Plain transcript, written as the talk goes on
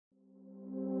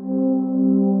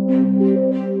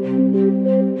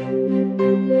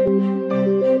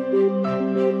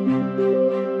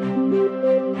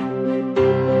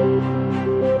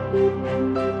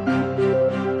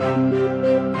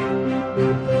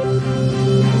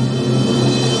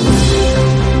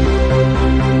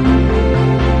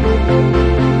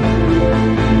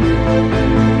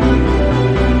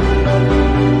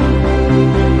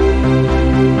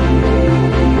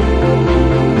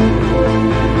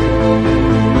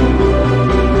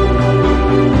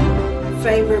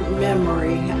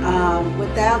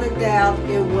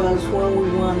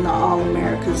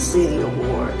City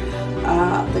Award.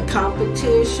 The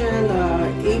competition,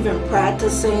 even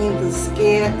practicing the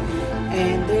skit,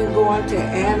 and then going to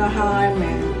Anaheim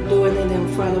and doing it in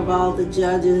front of all the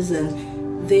judges,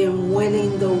 and then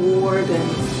winning the award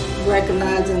and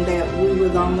recognizing that we were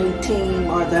the only team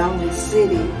or the only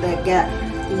city that got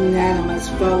unanimous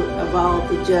vote of all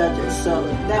the judges. So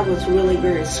that was really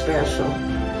very special.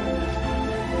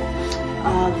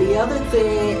 The other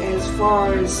thing, as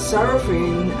far as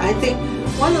surfing, I think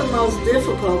one of the most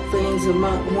difficult things,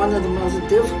 one of the most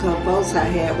difficult votes I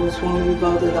had was when we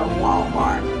voted on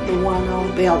Walmart, the one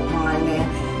on Beltline,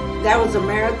 and that was a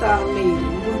marathon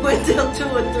meeting. We went till 2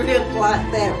 or 3 o'clock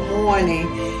that morning,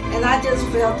 and I just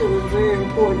felt it was very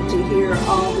important to hear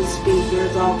all the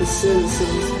speakers, all the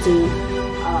citizens, to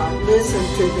listen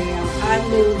to them. I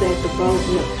knew that the vote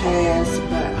would pass,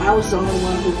 but I was the only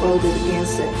one who voted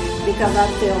against it because I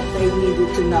felt they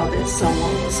needed to know that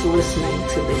someone was listening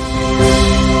to them.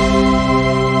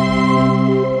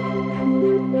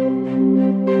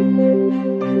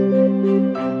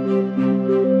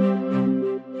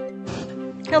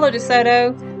 Hello,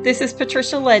 DeSoto. This is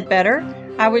Patricia Ledbetter.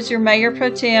 I was your Mayor Pro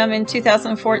Tem in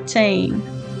 2014.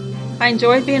 I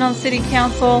enjoyed being on City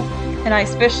Council, and I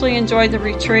especially enjoyed the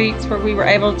retreats where we were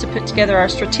able to put together our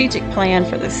strategic plan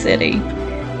for the city.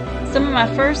 Some of my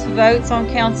first votes on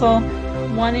council,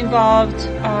 one involved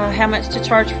how much to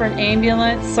charge for an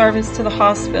ambulance service to the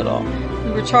hospital.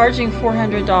 We were charging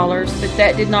 $400, but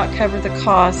that did not cover the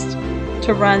cost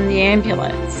to run the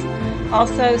ambulance.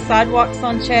 Also, sidewalks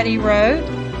on Chatty Road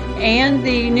and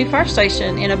the new fire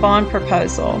station in a bond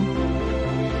proposal.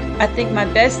 I think my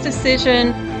best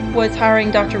decision was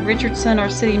hiring Dr. Richardson, our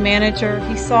city manager.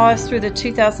 He saw us through the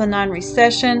 2009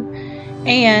 recession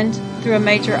and through a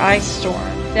major ice storm.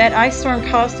 That ice storm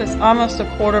cost us almost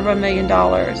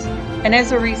 $250,000. And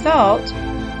as a result,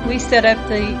 we set up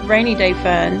the rainy day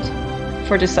fund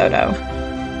for DeSoto.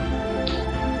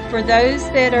 For those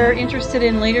that are interested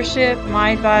in leadership,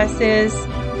 my advice is,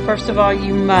 first of all,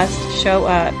 you must show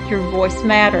up. Your voice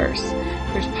matters.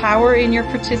 There's power in your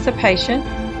participation,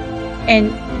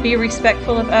 and be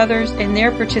respectful of others in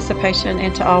their participation,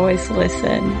 and to always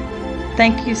listen.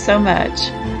 Thank you so much.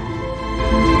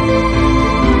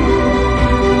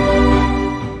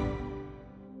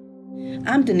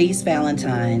 I'm Denise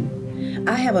Valentine.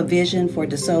 I have a vision for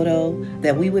DeSoto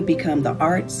that we would become the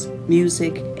arts,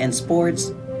 music, and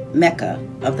sports mecca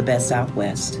of the best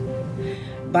Southwest.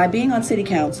 By being on City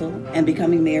Council and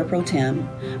becoming Mayor Pro Tem,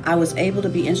 I was able to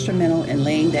be instrumental in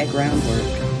laying that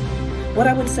groundwork. What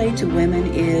I would say to women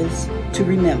is to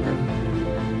remember,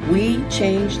 we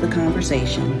change the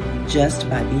conversation just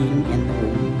by being in the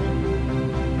room.